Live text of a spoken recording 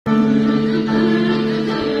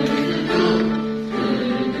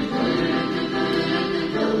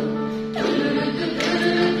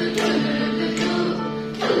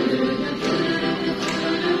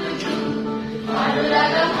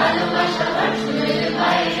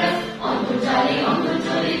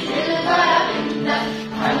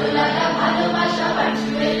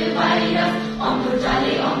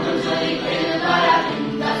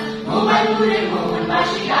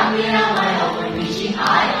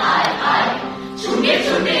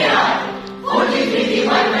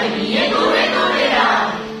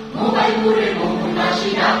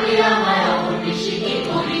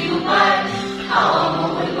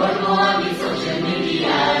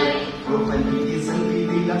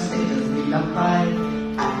Status দিলাম প্রায়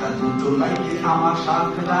একটা দুটো লাইকে আমার সাথ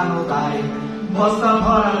ফেরানো দায় বস্তা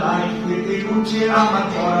ভরা লাইক পেতে উঠছে আমার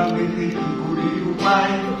পড়া পেতে কি করি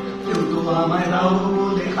উপায় কেউ তো আমায় দাও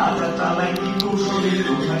বলে হাজারটা লাইক কি কৌশলে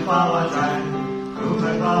কোথায় পাওয়া যায়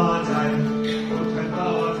কোথায় পাওয়া যায় কোথায়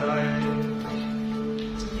পাওয়া যায়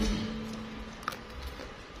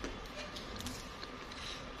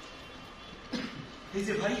এই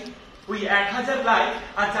যে ভাই ওই 1000 লাইক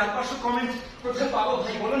আর 400-500 কমেন্ট কোথায় পাবো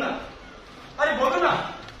ভাই বলো না আরে বলো না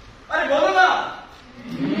আরে বলো না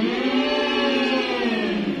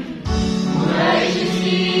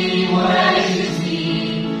মোরা এসেছি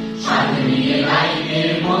সাথে নিয়ে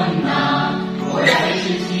লাইকের বন্যা মোরা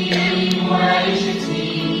এসেছি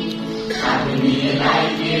সাথে নিয়ে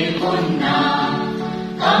লাইকের বন্যা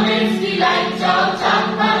কমেন্টস কি লাইক চাও চাঁদ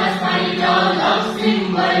পাড়া স্মাইল চাও লাভ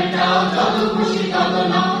সিম্বল চাও যত খুশি তত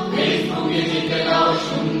নাও ফেসবুকে যেতে দাও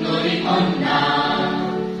সুন্দরী কন্যা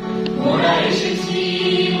মোরা এসেছি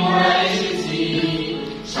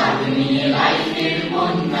সাথে নিয়ে লাইকের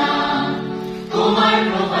বন্যা তোমার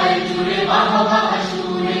প্রোফাইল জুড়ে বাহবা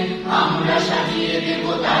সুরে আমরা সাজিয়ে দেব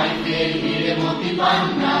তারিফের ভিড়ে মতি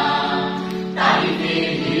পান্না তারিফের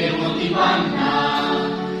ভিড়ে মতি পান্না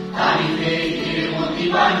তারিফের ভিড়ে মতি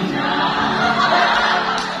পান্না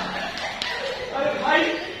আরে ভাই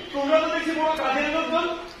তোমরা তো দেখছি বড় কাজের লোকজন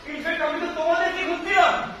ইনফ্যাক্ট আমি তো তোমাদেরকে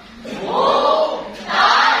খুঁজছিলাম ও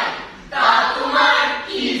তাই তা তোমার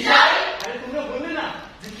কি চাই আরে তোমরা বললে না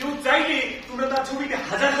যে কেউ চাইলে তোমরা তার ছবিতে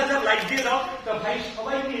হাজার হাজার লাইক দিয়ে দাও তা ভাই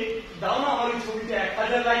সবাই মিলে দাও না আমার ওই ছবিতে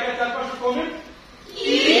 1000 লাইক আর 400 কমেন্ট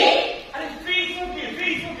আরে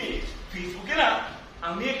ফেসবুকে না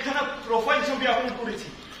আমি একখানা প্রোফাইল ছবি আপলোড করেছি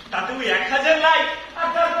তাতে ওই 1000 লাইক আর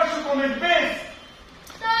 400 কমেন্ট বেশ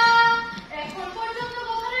এখন পর্যন্ত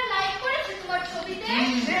কখনো লাইক করেছে তোমার ছবিতে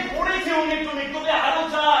সে পড়েছে অনেক তবে আরো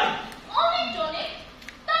চাই অনেক জনে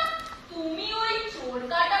তা তুমি ওই চোর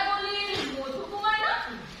কাটা গলির মধুকুমার না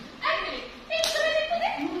এক মিনিট এই ছবি দেখতে দে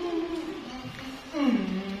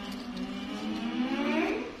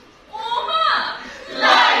ওমা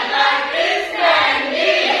লাইক ইজ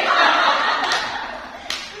ক্যান্ডি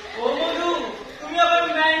ও মধু তুমি আবার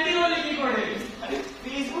 90 বলে কি করে আরে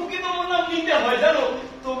ফেসবুকে তো মনে হয় নিতে হয় জানো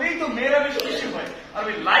তবেই তো মেয়েরা বেশি খুশি হয় আর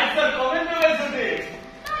ওই লাইক আর কমেন্ট রয়েছে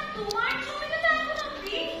তোমার ছবিতে তো এখনো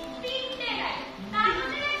তিনটে লাইক তার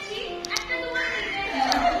মধ্যে দেখছি একটা তোমার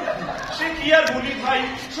সে কি আর বলি ভাই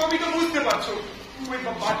সবই তো বুঝতে পারছো ওই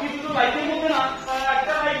বাকি দুটো লাইকের মধ্যে না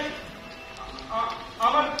একটা লাইক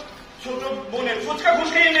আমার ছোট বোনের ফুচকা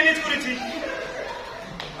ফুচকাই ম্যানেজ করেছি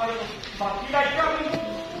আর বাকি লাইকটা আমি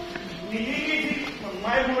নিজেই গিয়েছি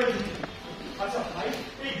মায়ের বলেছি আচ্ছা ভাই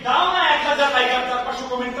এই দাও না 1000 লাইক আর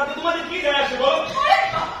 400 কমেন্ট তাতে তোমাদের কি যায় আসে বলো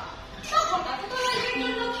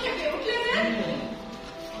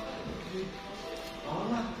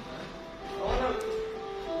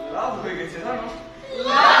লাভ হয়ে গেছে জানো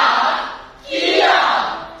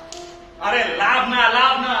আরে লাভ না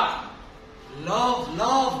লাভ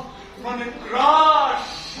মানে ক্রাশ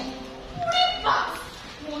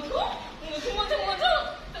মধু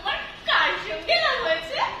তোমার কার সঙ্গে লাভ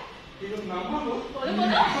হয়েছে এরকম নাম বলো বলো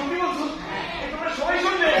সত্যি বলছো তোমরা সবাই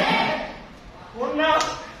শুনবে ওর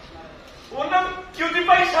নাম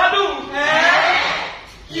কিউটিপাই সাধু হ্যাঁ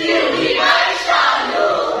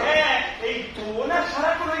এই তো না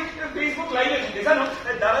সারাক্ষণ ওই ফেসবুক লাইভে থাকে জানো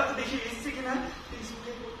দাদা তো দেখি এসছে কিনা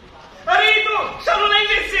ফেসবুকে আরে এই তো সাধু লাইভ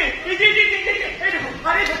এসছে এই যে দেখো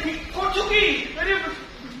আরে কি করছো কি আরে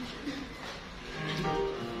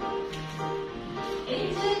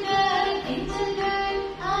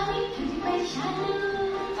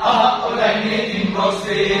ऑनलाइन इनबॉक्स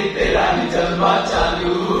से तेरा ही जलवा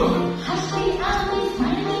चालू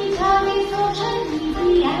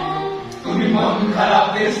তুমি মন খারাপ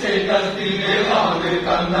স্টেটাস দিলে আমাদের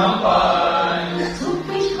কান্না পায়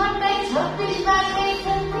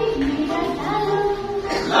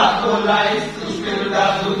লাখো লাইক তুঝে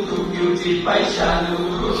দাদু তু কিউটি পয়সালু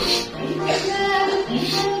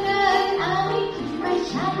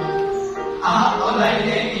ऑनलाइन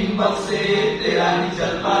इनबॉक्स से तेरा ही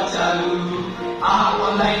जलवा चालू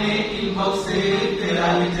ऑनलाइन इनबॉक्स से तेरा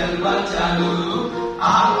ही जलवा चालू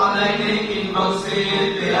ऑनलाइन इनबॉक्स से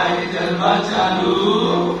तेरा ही जलवा चालू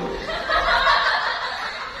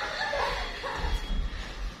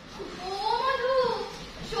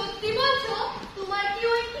সত্যি বলছো তোমার কি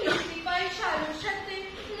ওই কিউটিপাই সাধুর সাথে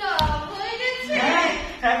লাভ হয়ে গেছে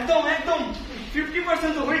একদম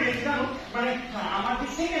 50% তো হয়ে গেছে জানো মানে আমার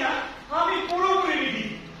দিক থেকে না আমি পুরোপুরি রেডি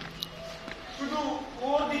শুধু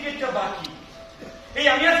ওর দিকেরটা বাকি এই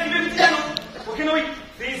আমি আজ কি ভেবেছি জানো ওখানে ওই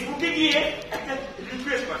ফেসবুকে গিয়ে একটা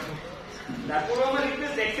রিকোয়েস্ট পাঠাবো তারপরে আমার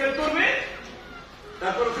রিকোয়েস্ট অ্যাকসেপ্ট করবে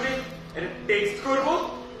তারপর ওখানে টেক্সট করব,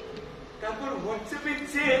 তারপর হোয়াটসঅ্যাপে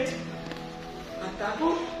চ্যাট, আর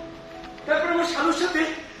তারপর আমার শালুর সাথে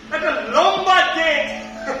একটা লম্বা ডেট।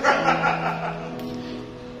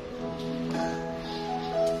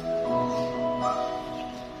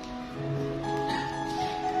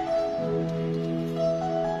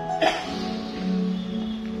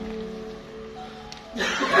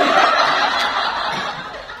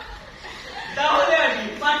 তাহলে আর কি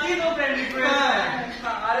পাঠিয়ে দাও ফ্রেন্ড রিকোয়েস্ট।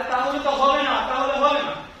 আরে তাহলে তো হবে না, তাহলে হবে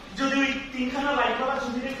না। যদি ওই 3খানা লাইক করার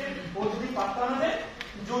সুবিধা রেখে ও যদি পাত্তা না দেয়,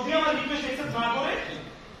 যদি আমার রিকোয়েস্ট অ্যাকসেপ্ট না করে,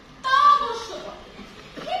 তা অবশ্য নয়।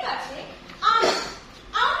 ঠিক আছে,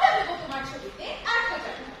 আমরা দেবো তোমার ছবিতে 1000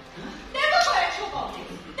 টাকা, দেবো 100 কমেন্ট,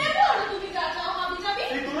 দেবো আরো তুমি যা চাও হাবি যাবি।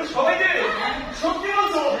 এই তোমরা সবাই দেবে? সত্যি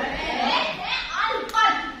বলছো?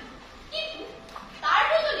 কিন্তু তার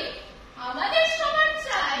বদলে আমাদের সবার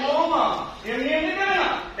চাই। ও মা, এমনি এমনি দেবে না?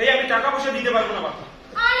 এই আমি টাকা পয়সা দিতে পারবো না বাবা।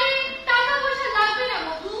 আরে টাকা পয়সা লাগবে না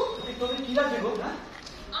মধু, তোদের কি লাগবে গো?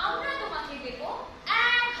 আমরা তোমাকে দেবো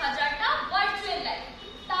 1000টা ভার্চুয়াল লাইফ।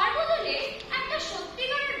 তার বদলে একটা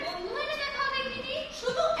সত্যিকারের বন্ধু এনে দেখা হবে দিদি।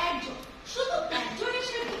 শুধু একজন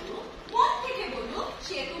এসে বলুন, মন থেকে বলুন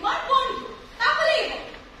সে তোমার বন্ধু, তাহলেই হবে।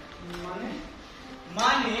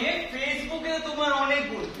 মানে ফেসবুকে তোমার অনেক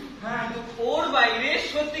বন্ধু, হ্যাঁ কিন্তু ওর বাইরে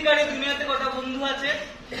সত্যিকারের দুনিয়াতে কটা বন্ধু আছে?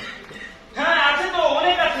 হ্যাঁ আছে তো,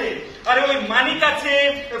 অনেক আছে। আরে ওই মানিক আছে,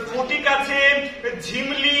 ফটিক আছে,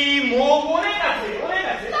 ঝিমলি, মৌ, অনেক আছে, অনেক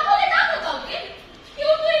আছে। তাহলে ডাকো কাউকে,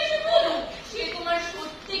 কেউ তো এসে বলুন সে তোমার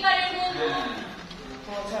সত্যিকারের বন্ধু।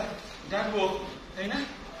 আচ্ছা ডাকবো, তাই না?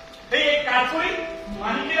 এই এক কাজ করি,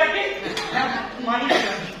 মানিককে ডাকি। মানিক,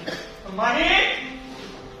 মানিক,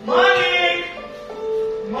 মানিক,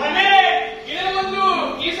 মানিক, কিরে বন্ধু,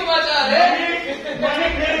 কি সমাচার রে?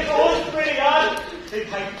 মানিক মেরে दोस्त मेरे यार। এই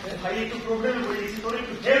ভাই একটু প্রবলেমে পড়ে গেছি, তোর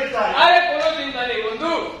একটু হেল্প চাই। আরে কোনো চিন্তা নেই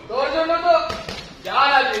বন্ধু, তোর জন্য তো যা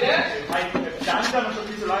আছে রে। ভাই জানতাম সব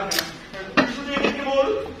কিছু লাগবে না, তুই শুধু এদেরকে বল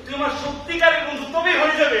তুই আমার সত্যিকারের বন্ধু, তবেই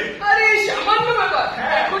হয়ে যাবে। আরে এই সামান্য ব্যাপার,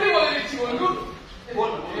 হ্যাঁ। এখনই বলে দিচ্ছি বন্ধু।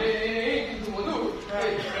 বল। কিন্তু বন্ধু, হ্যাঁ।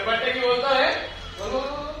 ব্যাপারটা কি বলতে হয়? বলো।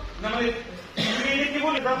 না মানে তুই এদেরকে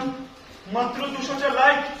বলে দাম মাত্র 200টা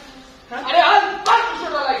লাইক। আরে আজ 500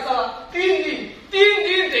 টাকা লাইক সালা, 3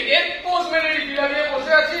 দিন থেকে পোস্টম্যান ডিগ্রি লাগিয়ে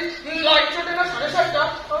বসে আছি, লাইক চটে না 7.5টা,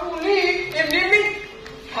 আর উনি এমনি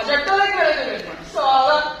 1000টা লাইক মেরে দেবেন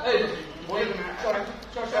সালা। এই বলে না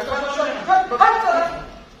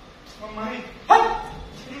মানে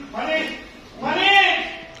মানে মানে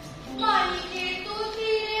মানিকে তো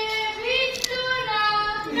চিনে ভিড়ছো না।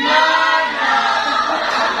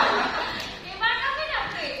 এবার কাকে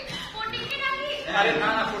ডাকবে? ফটিককে ডাকি? আরে না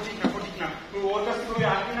না ফটিক না, ওর কাছ থেকে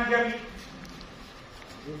 8 দিন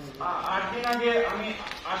আগে আমি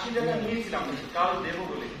 80 টাকা নিয়েছিলাম, কাল দেবো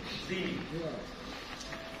বলে দিই।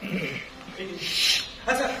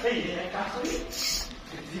 আচ্ছা এই কাজ করি,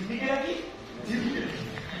 জিম্মিকে রাখি।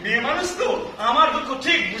 মেয়ে মানুষ তো আমার দুঃখ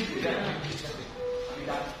ঠিক বুঝবি।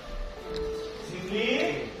 জিম্মি,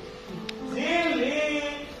 জিম্মি,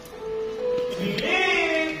 জিম্মি।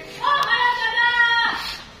 ও হারামজাদা!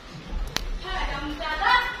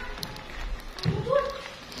 হারামজাদা! হুজুর,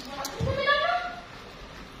 তুমি জানো?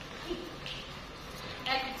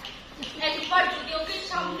 একবার যদি ওকে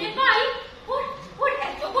সামনে পাই, ওর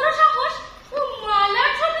এত বড় সাহস, ও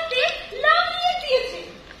মালার ছবিতে লাগিয়ে দিয়েছে।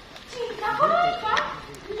 চিন্তা করো একবার,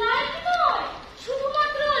 লাইক নয়,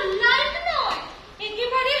 শুধুমাত্র লাইক নয়,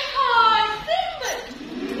 একেবারে হার্ট সিম্বল।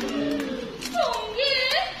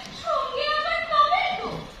 সঙ্গে আবার কমেন্ট,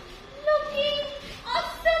 লুকিং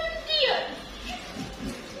অসম ডিয়ার।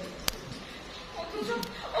 অথচ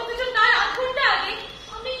তার 8 ঘন্টা আগে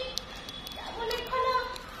আমি এমন একখানা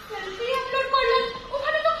সেলফি আপলোড করলাম,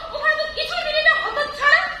 ওখানে তো কিছু দিলি না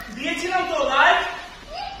হতচ্ছাড়া। দিয়েছিলাম তো লাইক।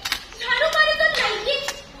 ঝাড়ু মারে তো লাইকে,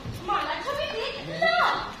 মালার ছবিতে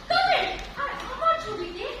লাভ কমেন্ট, আর আমার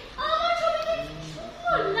ছবিতে শূন্য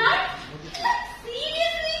লাইক।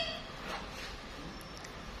 সিরিয়াসলি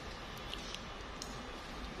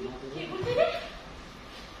কে বলতে রে?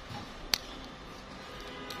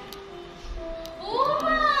 ও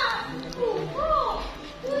মা,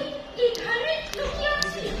 তুই এখানে লুকিয়ে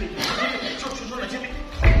আছিস?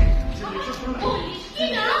 বলিস কি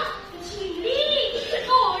না? ঝিমলি,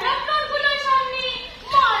 তোর আপলোডগুলোর সামনে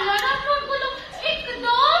মালার আপলোডগুলো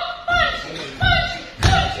একদম পাশে।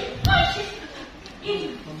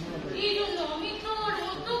 এই জন্য আমি তোর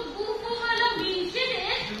মতো গুফুহালা মিলছেদের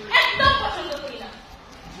একদম পছন্দ করি না।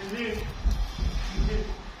 জিম্মি,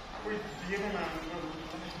 ওই দিয়ে দে না,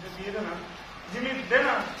 দিয়ে দে না, জিম্মি দে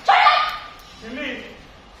না। জিম্মি,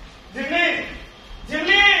 জিম্মি,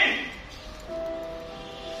 জিম্মি।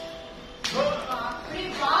 বাপরে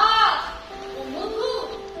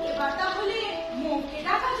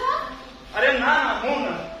আরে না না মন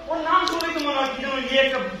না, ওর নাম শুনলেই তো মনে হয় কি যেন নিয়ে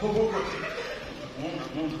একটা ভোগ করছে। মন না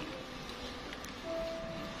মন।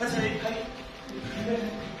 আচ্ছা এই ভাই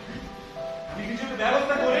আমি কিছু একটা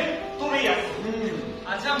ব্যবস্থা করে তোরেই আসবো।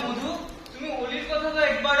 আচ্ছা মধু, তুমি অলির কথা তো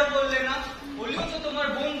একবারও বললে না। অলিও তো তোমার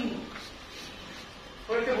বন্ধু।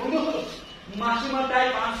 ওইটা বন্ধু হলো মাসিমা তাই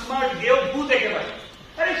 5 মাস গেও ভূত একেবারে।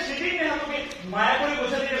 আরে সেদিন না তোকে মায়া করে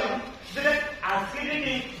বোঝাতে গেলাম যেটা আজকে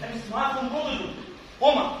দেখি আমি স্মার্টফোন বদল ও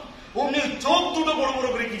মা অমনি চোখ দুটো বড় বড়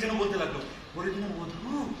করে কি যেন বলতে লাগলো, বলে দিন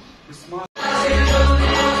মধু স্মার্ট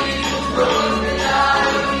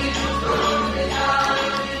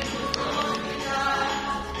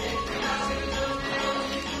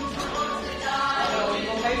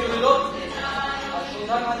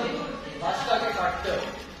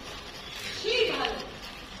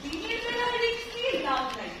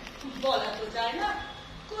বলা তো যায় না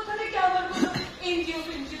কোথা থেকে আবার কোনো এনজিও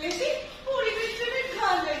ফেনজিও এসে পরিবেশ প্রেমের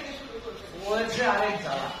গান গাইতে শুরু করবে। বলছে আরেক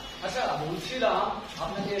জ্বালা। আচ্ছা বলছিলাম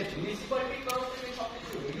আপনাদের মিউনিসিপ্যালিটির তরফ থেকে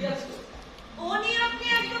সবকিছু রেডি আছে? ও নিয়ে আপনি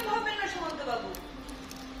একদম ভাববেন না সুমন্ত বাবু।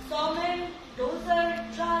 সমেন্ট, ডোজার,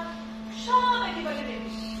 ট্রাক সব একেবারে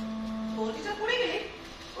রেডি। বৌদিটা পড়ে গেলে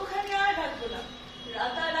ওখানে আর রাখবো না,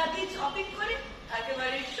 রাতারাতি শপিং করে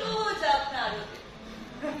একেবারে সোজা আপনার আলোতে।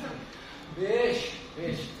 বেশ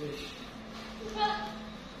বেশ বেশ। বাহ,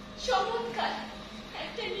 চমৎকার।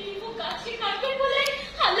 একটা নির্ম গাছকে কাটবেন বলে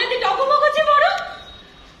আল্লাহকে ডগমগ হচ্ছে বড়।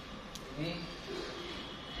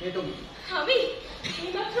 তুমি আমি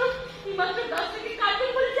এইমাত্র গাছ থেকে কাটবেন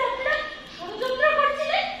বলে যে আপনারা ষড়যন্ত্র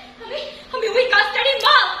করছিলেন, আমি ওই গাছটারই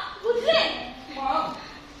মা, বুঝলেন? মা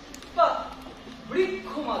বা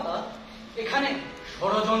বৃক্ষ মাতা, এখানে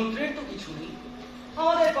ষড়যন্ত্রের তো কিছু নেই।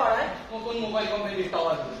 আমাদের পাড়ায় নতুন মোবাইল কোম্পানির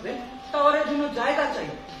টাওয়ার বসবে, টাওয়ারের জন্য জায়গা চাই,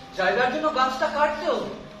 জায়গার জন্য গাছটা কাটতে হবে।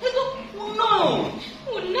 এ তো উন্নয়ন।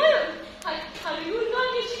 উন্নয়ন? আর ওই উন্নয়ন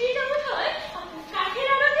নিশ্চয়ই বোধ হয় কাঠের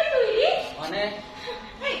আড়তে তৈরি। মানে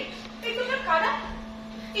এই তোমরা কারা?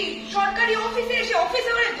 এই সরকারি অফিসে এসে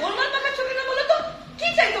অফিসে ওরে গোলমাল পাকাচ্ছ কেন বলো তো? কি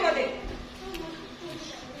চাই তোমাদের?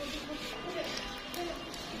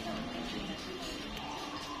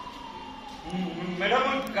 ম্যাডাম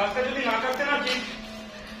ওই গাছটা যদি না কাটতে না ঠিক।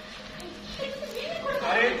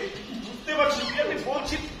 আরে বুঝতে পারছি কি আমি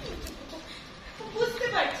বলছি। বুঝতে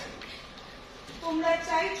পারছি তোমরা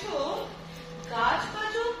চাইছো গাছ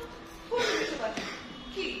বাঁচুক, পরিবেশ বাঁচুক,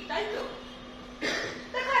 কি তাই তো?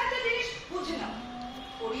 দেখো একটা জিনিস বুঝে নাও,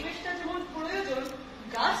 পরিবেশটা যেমন প্রয়োজন,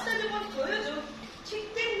 গাছটা যেমন প্রয়োজন, ঠিক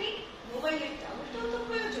তেমনি মোবাইলের টাওয়ারটাও তো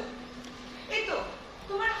প্রয়োজন। এই তো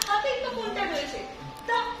তোমার হাতেই তো ফোনটা রয়েছে,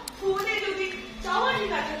 তা ফোনে যদি টাওয়ারই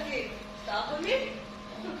না থাকে তাহলে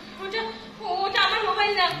ওটা আমার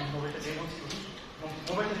মোবাইল না। মোবাইলটা দে বলছি,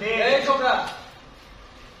 মোবাইলটা দে। এই ছোকরা,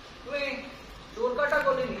 তুই চোরকাটা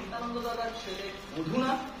করলি নিত্যানন্দ দাদার ছেলে মধু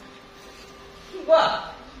না? বাহ,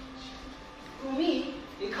 তুমি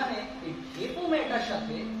এখানে এই ডেপো মেয়েটার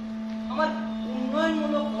সাথে আমার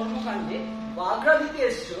উন্নয়নমূলক কর্মকাণ্ডে বাগড়া দিতে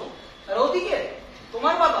এসছো, আর ওদিকে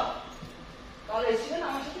তোমার বাবা কাল এসেছিলেন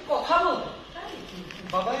আমার সাথে কথা বলতে।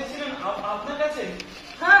 বাবা এসেছিলেন আপনার কাছে?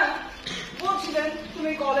 হ্যাঁ, বলছিলেন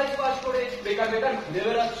তুমি কলেজ পাস করে বেকার বেকার ঘুরে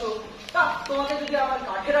বেড়াচ্ছ, তা তোমাকে যদি আমার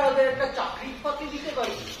কাঠের আড়তে একটা চাকরি পাতি দিতে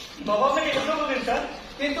পারি। বাবা আপনাকে এটা বলেন স্যার?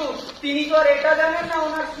 কিন্তু তিনি তো আর এটা জানেন না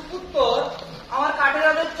ওনার সুপুত্র আমার কাঠের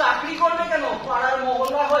আড়তে চাকরি করবে কেন, পাড়ার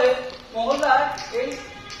মহল্লা হয়ে মহল্লার এই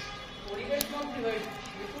পরিবেশ মন্ত্রী হয়ে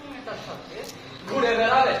নেতার সাথে ঘুরে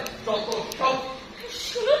বেড়াবে যত সব।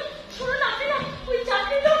 শুনুন আপনারা ওই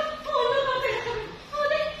চাকরি তো অন্য কাউকে দেখাবেন,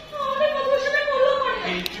 আমাদের মধুর সাথে করলেও করে না।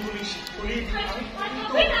 এই কি বলিস বলি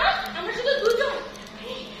হবে না, আমরা শুধু দুজন।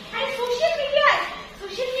 আর সোশ্যাল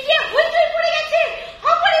মিডিয়া হইচই পড়ে গেছে।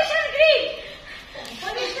 Operation green.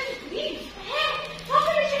 Operation green? হ্যাঁ,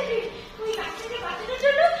 অপারেশন গ্রিন। ওই বাচ্চাকে বাঁচানোর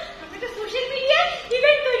জন্য আমরা একটা সোশ্যাল মিডিয়া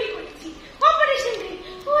ইভেন্ট তৈরি করেছি, অপারেশন গ্রিন।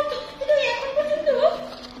 ওই তো এখন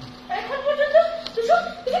পর্যন্ত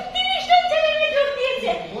 230 জন ছেলে যোগ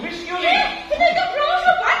দিয়েছে। বলিস কি হলি? কিন্তু এটা ক্রমশ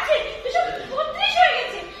বাড়ছে, 232 হয়ে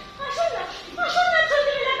গেছে। আসুন না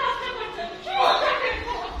ছেলেমেয়েরা কাজটা করছে।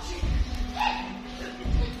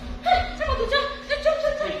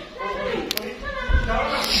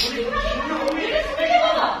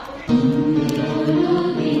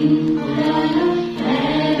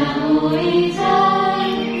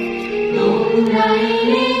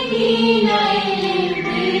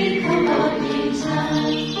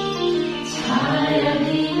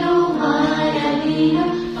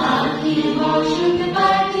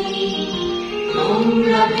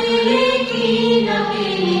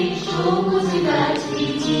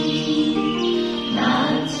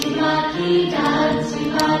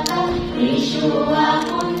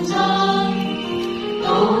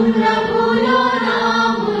 Oh তোমরা ভুলো না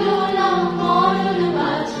মরণ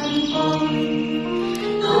বাঁচন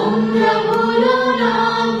তোমরা ভুলো না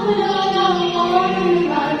মরণ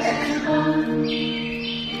বাঁচন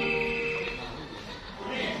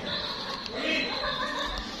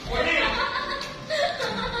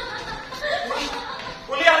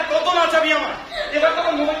বলি আর কত নাচাবি আমার? এবার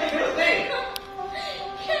তোমার মোবাইলটা ফেরত দে।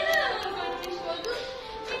 কেন এমন করছিস মধু?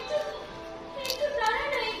 একটু দাঁড়া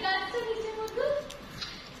না, এই গাছটা নিচে মধু।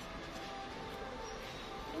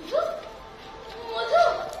 মধু? মধু?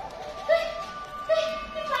 তুই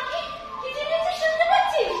পাখি কিচির মিচির শুনতে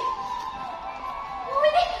পাচ্ছিস? ওই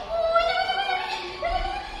দেখ, ওই দেখ, ওই দেখ, ওই দেখ।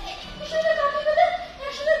 আসলে পাখিগুলো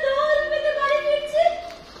আসলে দল বেঁধে বাড়ি ফিরছে।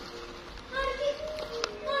 আর কি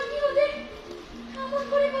ওদের এমন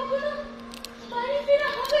করে কখনো বাড়ি ফেরা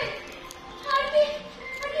হবে? আর কি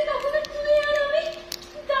কখনো তুই আর আমি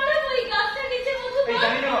দাঁড়াবো এই গাছটার নিচে মধু? এই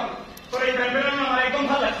জানি না বাবু, তোর এই ব্যান্ড বেলানো আমার একদম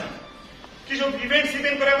ভালো লাগছে না। কি সব ইভেন্ট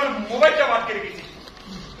সিভেন্ট করে আমার মোবাইলটা বাদ করে রেখেছিস।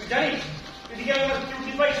 তুই জানিস এদিকে আমি আমার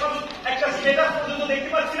কিউটি পাই সব একটা স্টেটাস পর্যন্ত দেখতে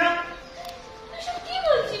পাচ্ছি না। এসব কি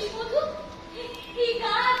বলছিস মধু? এই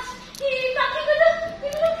গাছ, এই পাখিগুলো,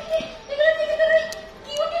 এগুলো থেকে তোর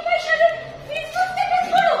কিউটি পাই সাথে ফেসবুক থেকে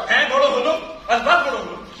বড়। হ্যাঁ বড় হলো, আর বাদ বড়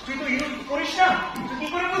হলো। তুই তো ইউজ করিস না, তুই কি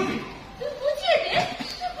করে বুঝবি? তুই বুঝিয়ে দে,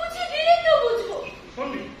 তুই বুঝিয়ে দিলেই তো বুঝবো।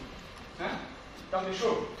 শুনবি? হ্যাঁ তাহলে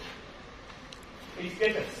শোন, এই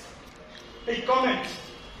স্টেটাস, এই কমেন্ট,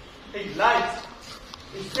 এই লাইক,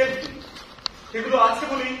 এই সেলফি, এগুলো আছে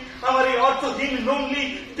বলেই আমার এই অর্থহীন লোনলি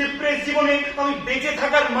ডিপ্রেস জীবনে আমি বেঁচে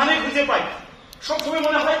থাকার মানে খুঁজে পাই। সবসময়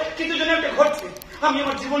মনে হয় কিন্তু যেন একটা ঘটছে। আমি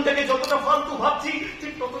আমার জীবনটাকে যতটা ফালতু ভাবছি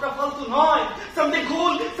ঠিক ততটা ফালতু নয়। Something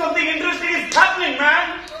cool, something interesting is happening man.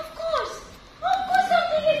 Of course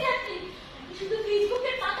something is happening. শুধু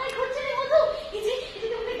ফেসবুকের পাতায় ঘটছে না মধু। এই যে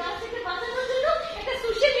আমাদের গাছ থেকে বাঁচানোর জন্য একটা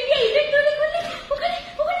সোশ্যাল মিডিয়া ইভেন্ট তৈরি করলে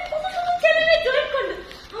ওখানে কত সুন্দর চ্যানেলে জয়েন করলো।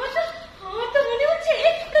 আমার তো মনে হচ্ছে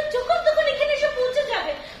যখন তখন এখানে এসে পৌঁছে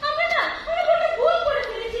যাবে। আমরা কোনো ভুল করে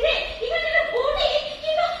ফেলেছি রে। এখানে একটা বডি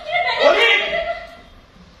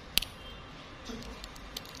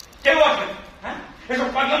কেউ আসবে না, হ্যাঁ এসব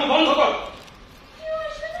পাগলামো বন্ধ কর।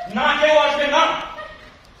 না কেউ আসবে না।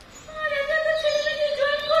 আর এত ছেলেমেয়ে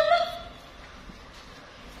জয়েন করলো।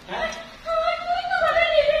 হ্যাঁ আমার তুই তো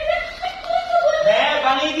বানালি ইভেন্টটা, তুই তো বলবি। হ্যাঁ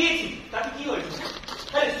বানিয়ে দিয়েছি, তাতে কি হয়েছে?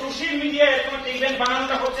 আরে সোশ্যাল মিডিয়ায় এরকম একটা ইভেন্ট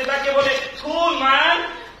বানানোটা হচ্ছে তাকে বলে কুল ম্যান।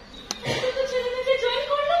 তুই তো ছেলেমেয়ে জয়েন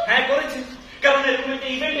করলো। হ্যাঁ করেছি, কারণ এরকম একটা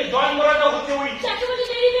ইভেন্টে জয়েন করাটা হচ্ছে ওই যাকে বলে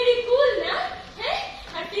ভেরি কুল না? হ্যাঁ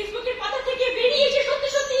আর ফেসবুকের পাতা থেকে বেরিয়ে এসে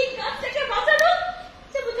সত্যি এই গাছটাকে বাঁচানো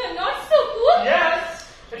not so cool. Yes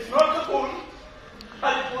it's not so কুল।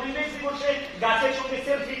 আর পরিবেশ দিবসে গাছের সঙ্গে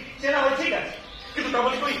সেলফি চেনা হয় ঠিক আছে, কিন্তু তা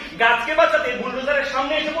বলে ওই গাছকে বাঁচাতে বুলডোজারের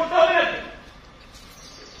সামনে এসে পড়তে হবে নাকি?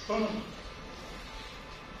 শোনো,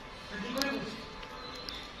 তুই কি করে বুঝছিস?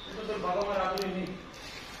 তুই তো তোর বাবা মার আদরে নেই।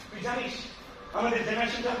 তুই জানিস আমাদের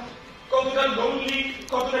জেনারেশনটা কতটা লোনলি,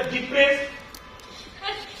 কতটা ডিপ্রেস।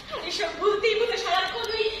 আর এসব ভুলতেই সারাক্ষণ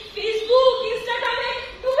ওই ফেসবুক ইনস্টাগ্রামে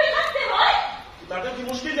ডুবে থাকতে হয়। তাদের কি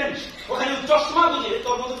মুশকিল জানিস? ওখানে চশমা বুঝে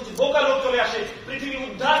তোর মতো কিছু বোকা লোক চলে আসে পৃথিবী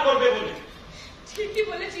উদ্ধার করবে বলে। ঠিকই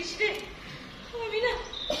বলেছিস রে। আমি না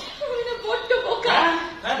বড্ড বোকা।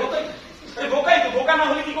 হ্যাঁ বোকাই, বোকাই তো। বোকা না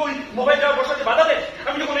হলে কি ওই মোবাইলটা বসাতে বাধা দেয়?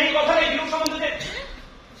 আমি যখন এই কথা এই বিরূপ সম্বন্ধে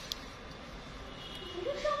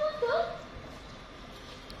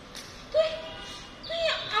তুই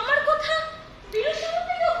আমার কথা বিরূপ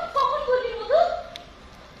সম্বন্ধে কখন বললি মধু?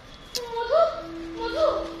 মধু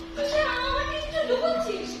তুই আমাকে কিছু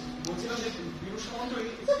লুকোচ্ছিস। বলছিলাম যে বিরূপ সম্বন্ধ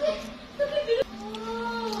তোকে বিরূপ।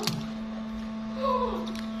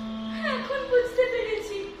 এখন বুঝতে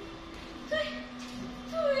পেরেছি তুই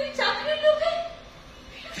চাকরির লোভে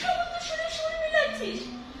বিরূপ সম্বন্ধ শুনে শুনে মিলাচ্ছিস।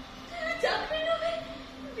 তুই চাকরির লোভে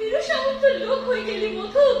বিরূপ সম্বন্ধ লোক হয়ে গেলি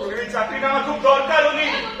মধু। ওই চাকরিটা আমার খুব দরকার হলি।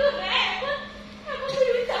 এখন তুই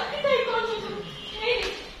ওই চাকরিটাই কর মধু। এই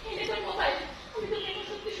নে তোর মোবাইল। আমি তোকে এখন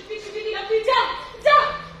সত্যি ছুটি দিলাম, তুই যা।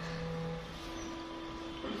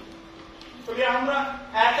 তবে আমরা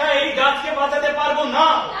একা এই গাছকে বাঁচাতে পারবো না।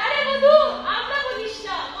 আরে মধু আমরা বলিস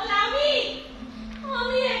না, বল আমি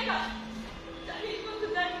একা। জানিস মধু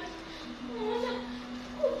জানিস আমার না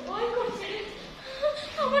খুব ভয় করছে রে।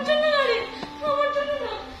 আমার জন্য না রে, আমার জন্য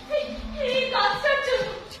না, এই গাছটার জন্য।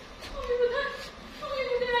 আমি বোধহয়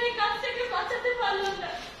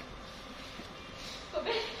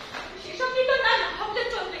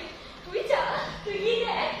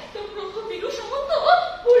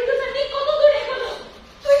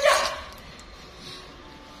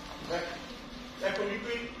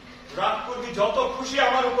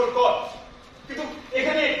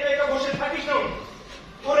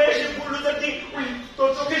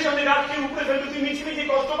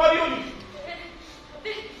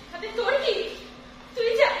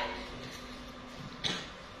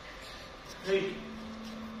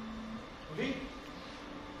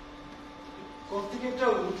থেকে একটা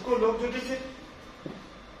উৎকো লোক জুটেছে,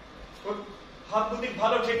 ওর হাত দুটি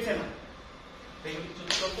ভালো ঠেকছে না। তুই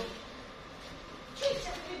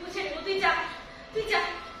বুঝে নেবো, তুই যা, তুই যা।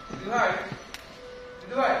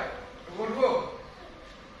 দিদি ভাই বলবো?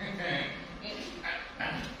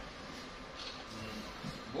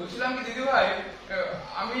 বলছিলাম কি দিদি ভাই,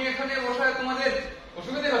 আমি এখানে বসায় তোমাদের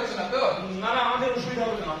অসুবিধা হচ্ছে না তো? না না, আমাদের অসুবিধা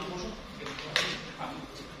হবে না, আপনি বসুন।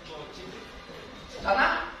 দাদা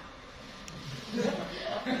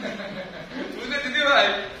বুঝলে দিদি ভাই,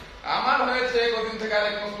 আমার হয়েছে কদিন থেকে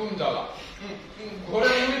আরেক নতুন জ্বালা। ঘরে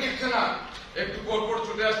মনে টিকছে না, একটু পর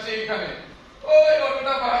ছুটে আসছে এখানে ওই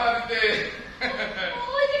অটোটা ভাড়া দিতে।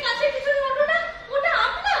 ওই যে কাছে পিছনে অটোটা, ওটা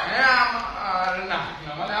আপনার? হ্যাঁ আমার না,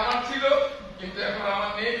 মানে আমার ছিল, কিন্তু এখন আমার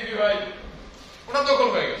নেই দিদি ভাই, ওটা দখল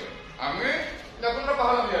হয়ে গেছে। আমি এখন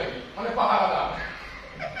পাহারা দিই আর কি, মানে পাহারা দাম।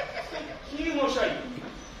 কি মশাই,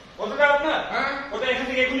 অটোটা আপনার? হ্যাঁ। ওটা এখান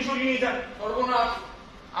থেকে এখনই সরিয়ে নিয়ে যান। সর্বনাশ,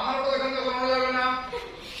 আমার তো এখান থেকে করানো যাবে না।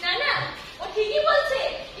 না না, ও ঠিকই বলছে,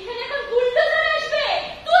 এখানে এখন বুলডোজার আসবে,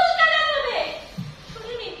 তুল কাটা হবে।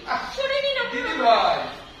 সরে নিন দিদি ভাই,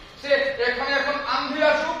 সে এখানে এখন আন্ধি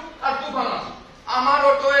আসুক আর তুফান আসুক, আমার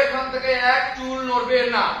অটো এখান থেকে এক চুল নড়বে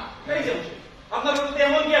না। এই যে আপনার অটোতে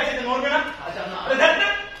এমন কি আছে যে নড়বে না? আচ্ছা না, আরে দেখ না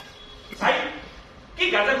ভাই, কি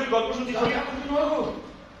গাঁজাগুলি গল্প শুনতে হবে।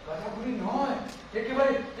 কথাগুলি নয়,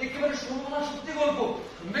 একেবারে সর্বনাশ সত্যি গল্প।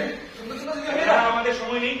 শুনবে? শুনবে দিদি ভাই? আমাদের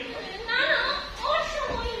সময় নেই। না না, ওর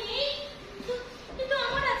সময় নেই, কিন্তু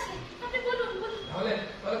আমার আছে, আপনি বলুন বলুন। তাহলে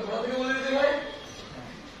গোড়া থেকে বলে দিদি ভাই।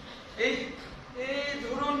 এই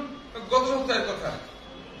ধরুন গত সপ্তাহের কথা,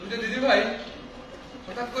 বুঝলে দিদি ভাই,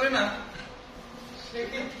 হঠাৎ করে না সে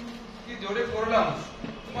কি জোরে করলাম,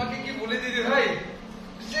 তোমাকে কি বলে দিদি ভাই,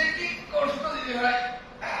 সে কি কষ্ট দিদি ভাই।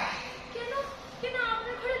 কেন কেন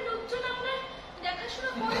আপনার ঘরের লোকজন আপনার দেখাশোনা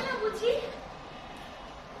করে না বুঝি?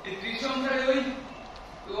 এই ত্রিসংসারে ওই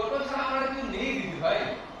অটো ছাড়া আমার কেউ নেই দিদি ভাই।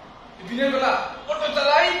 দিনের বেলা অটো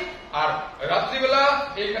চালাই, আর রাত্রিবেলা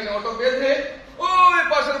এইখানে অটো বেঁধে ওই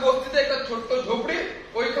পাশের বস্তিতে একটা ছোট্ট ঝোপড়ি,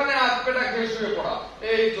 ওইখানে হাত পেটা খেয়ে শুয়ে পড়া,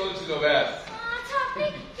 এই চলছিল ব্যাস। আচ্ছা, আপনি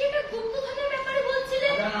কি একটা গুপ্তধনের ব্যাপারে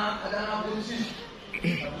বলছিলেন? খাজানা বলছিস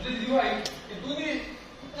দিদি ভাই, দুদিন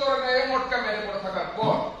তোর গায়ে মটকা মেরে পড়ে থাকার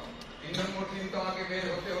পর 3 নম্বর দিন তোমাকে বের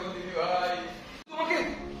হতে হলো দিদি ভাই।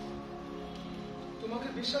 তোমাকে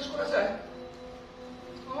বিশ্বাস করা যায়?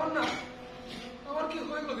 আমার কি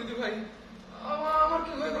হয়ে গেল দিদি ভাই, আমার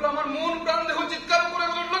কি হয়ে গেল, আমার মন প্রাণ দেহ চিৎকার করে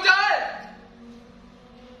উঠলো, যায়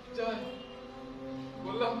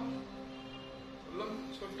বললাম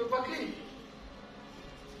ছোট্ট পাখি,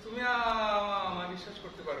 তুমি আমার বিশ্বাস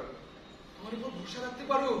করতে পারো, আমার উপর ভরসা রাখতে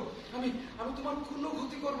পারো, আমি তোমার কোনো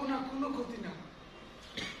ক্ষতি করবো না, কোনো ক্ষতি না।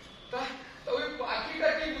 তা ওই পাখিটা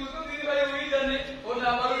কি বুঝতো দিদি ভাই, ওই জানে, ও না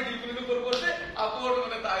আমার ওই ডিপুর উপর বসে আপন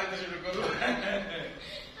মানে তাই শুরু করবো।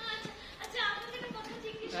 আচ্ছা, আপনাকে একটা কথা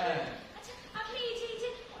জিজ্ঞেস করি। আচ্ছা, আপনি এই যে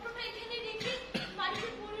অটোটা এখানে রেখে বাড়িতে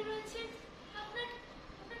পড়ে রয়েছেন, আপনার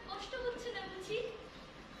কষ্ট হচ্ছে না বুঝি?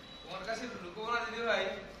 তোমার কাছে লুকোবো না দিদি ভাই,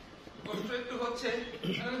 কষ্ট একটু হচ্ছে,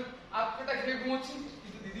 আপটা খেয়ে ঘুমোচ্ছি,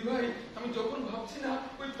 কিন্তু দিদি ভাই আমি যখন ভাবছি না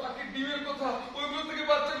ওই পাখির ডিমের কথা, ওইগুলো থেকে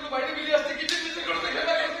বাচ্চাগুলো বাইরে বেরিয়ে আসছে, কিছু কিছু করে দেখে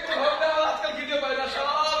না, ভাবতে আজকাল খিদে পায় না,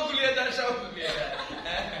 সব গুলিয়ে যায়, সব গুলিয়ে যায়।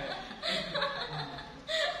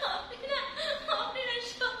 আপনারা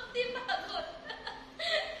সত্যি পাগল,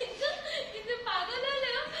 কিন্তু পাগল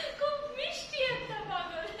হলেও খুব মিষ্টি একটা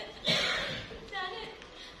পাগল।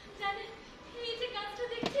 জানেন এই যে গাছটা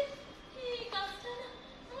দেখছেন, এই গাছটা না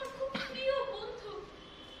আমার খুব প্রিয় বন্ধু,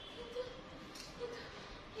 কিন্তু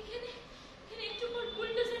এখানে একটু পর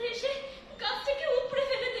বুলডোজার এসে গাছটাকে উপড়ে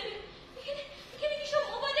ফেলে দেবে। এখানে কি সব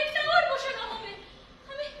মোবাইলের টাওয়ার বসানো হবে?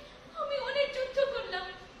 আমি অনেক যুদ্ধ করলাম,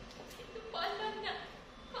 কিন্তু পারলাম না।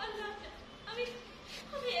 আমি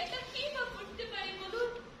একা কি বা করতে পারি বলুন?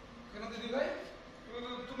 কেন দিদি ভাই,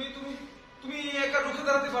 তুমি একা রুখে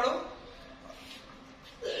দাঁড়াতে পারো?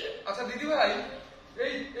 আচ্ছা দিদি ভাই,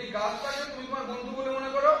 এই গাছটাকে তুমি তোমার বন্ধু বলে মনে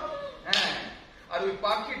করো, হ্যাঁ, আর ওই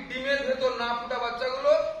পাখির ডিমের ভেতর না ফুটা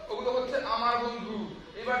বাচ্চাগুলো, ওগুলো হচ্ছে আমার বন্ধু।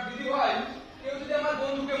 এবার দিদি ভাই, কেউ যদি আমার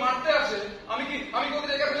বন্ধুকে মারতে আসে, আমি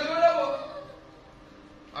কোথায় একা ফেলে চলে যাবো?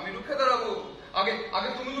 আমি রুখে দাঁড়াবো, আগে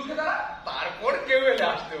তুমি রুখে দাঁড়া, তারপর কেউ এলে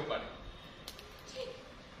আসতেও পারে।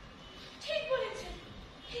 ঠিক বলেছেন।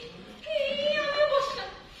 আমি বসলাম,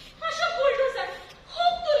 আসো বুলডোজার,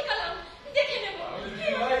 খুব তুলকালাম, দেখে নেব।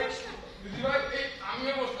 দিদি ভাই,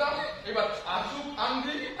 আমিও বসলাম, এবার আসুক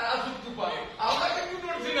আন্ধি আর আসুক তুফান, আমাকে কি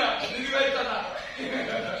করছি না দিদি ভাই, তা না।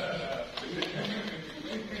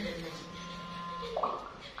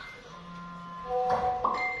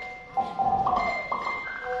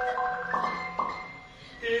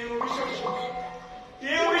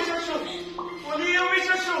 এ অবিশ্বাস্য, বলি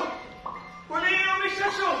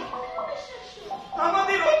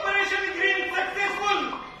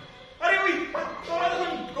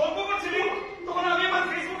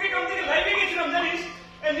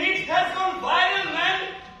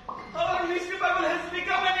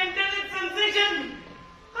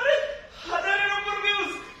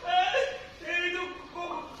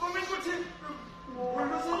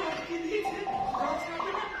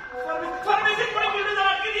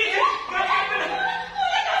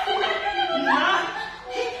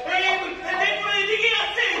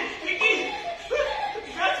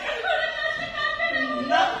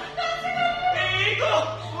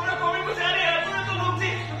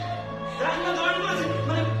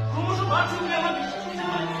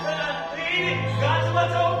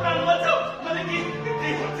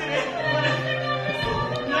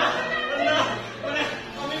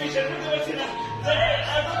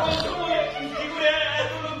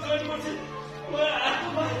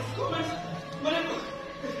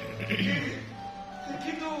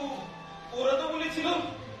কিন্তু ওরা তো বলেছিল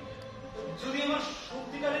যদি আমার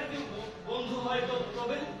সত্যিকারের কেউ বন্ধু হয়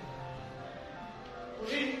তবে